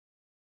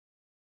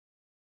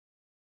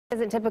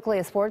Isn't typically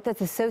a sport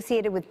that's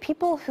associated with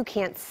people who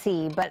can't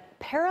see, but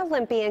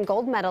Paralympian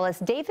gold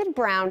medalist David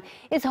Brown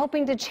is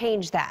hoping to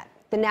change that.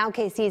 The Now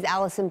KC's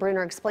Allison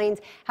Bruner explains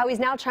how he's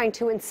now trying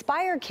to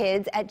inspire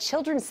kids at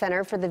Children's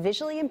Center for the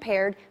Visually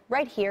Impaired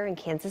right here in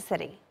Kansas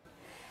City.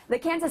 The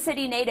Kansas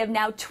City native,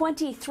 now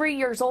 23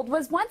 years old,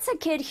 was once a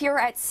kid here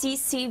at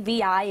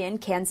CCVI in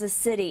Kansas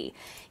City.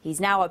 He's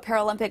now a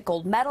Paralympic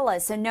gold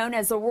medalist and known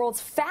as the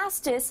world's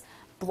fastest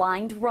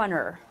blind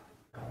runner.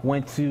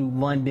 Went to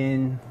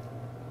London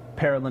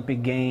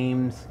Paralympic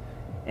Games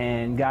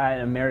and got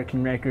an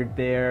American record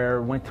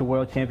there. Went to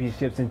World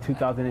Championships in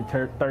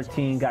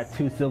 2013, got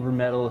 2 silver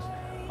medals,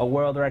 a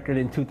world record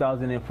in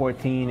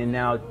 2014, and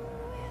now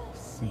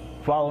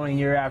following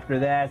year after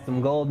that,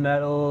 some gold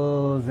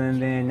medals, and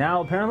then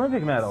now a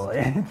Paralympic medal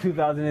in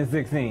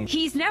 2016.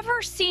 He's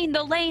never seen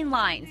the lane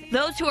lines.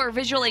 Those who are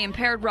visually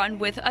impaired run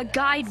with a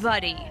guide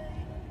buddy.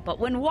 But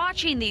when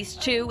watching these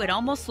two, it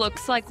almost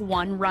looks like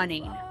one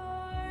running.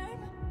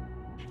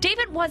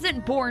 David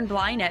wasn't born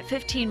blind. At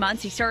 15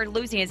 months, he started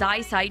losing his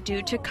eyesight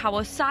due to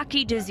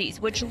Kawasaki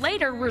disease, which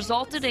later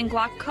resulted in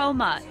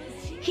glaucoma.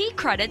 He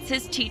credits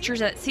his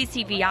teachers at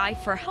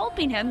CCVI for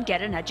helping him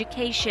get an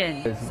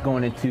education. This is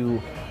going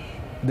into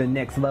the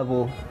next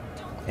level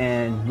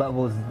and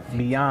levels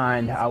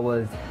beyond. I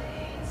was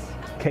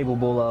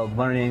capable of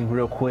learning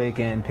real quick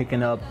and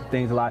picking up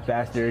things a lot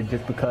faster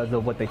just because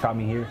of what they taught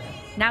me here.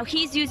 Now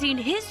he's using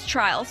his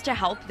trials to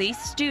help these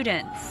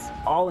students.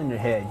 All in your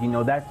head, you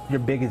know, that's your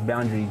biggest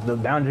boundary. The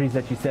boundaries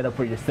that you set up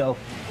for yourself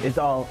is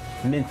all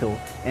mental.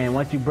 And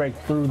once you break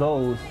through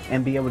those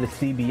and be able to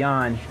see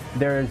beyond,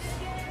 there's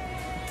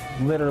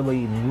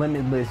literally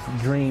limitless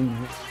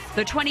dreams.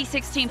 The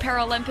 2016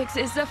 Paralympics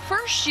is the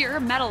first year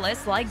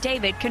medalists like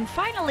David can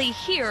finally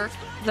hear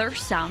their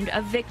sound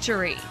of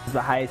victory. It's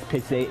the highest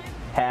pitch they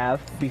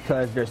have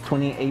because there's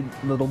 28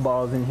 little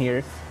balls in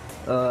here.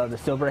 The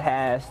silver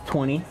has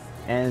 20,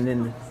 and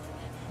then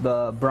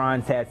the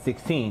bronze had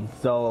 16.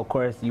 So, of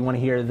course, you want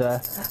to hear the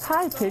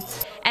high pitch.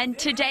 And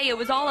today it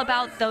was all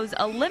about those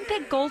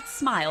Olympic gold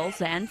smiles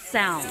and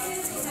sounds.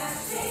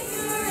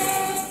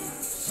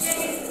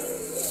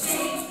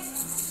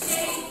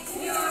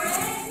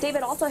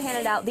 David also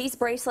handed out these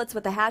bracelets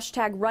with the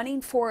hashtag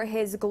running for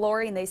his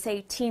glory, and they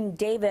say Team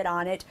David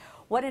on it.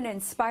 What an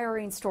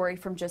inspiring story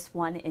from just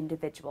one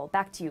individual.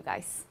 Back to you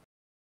guys.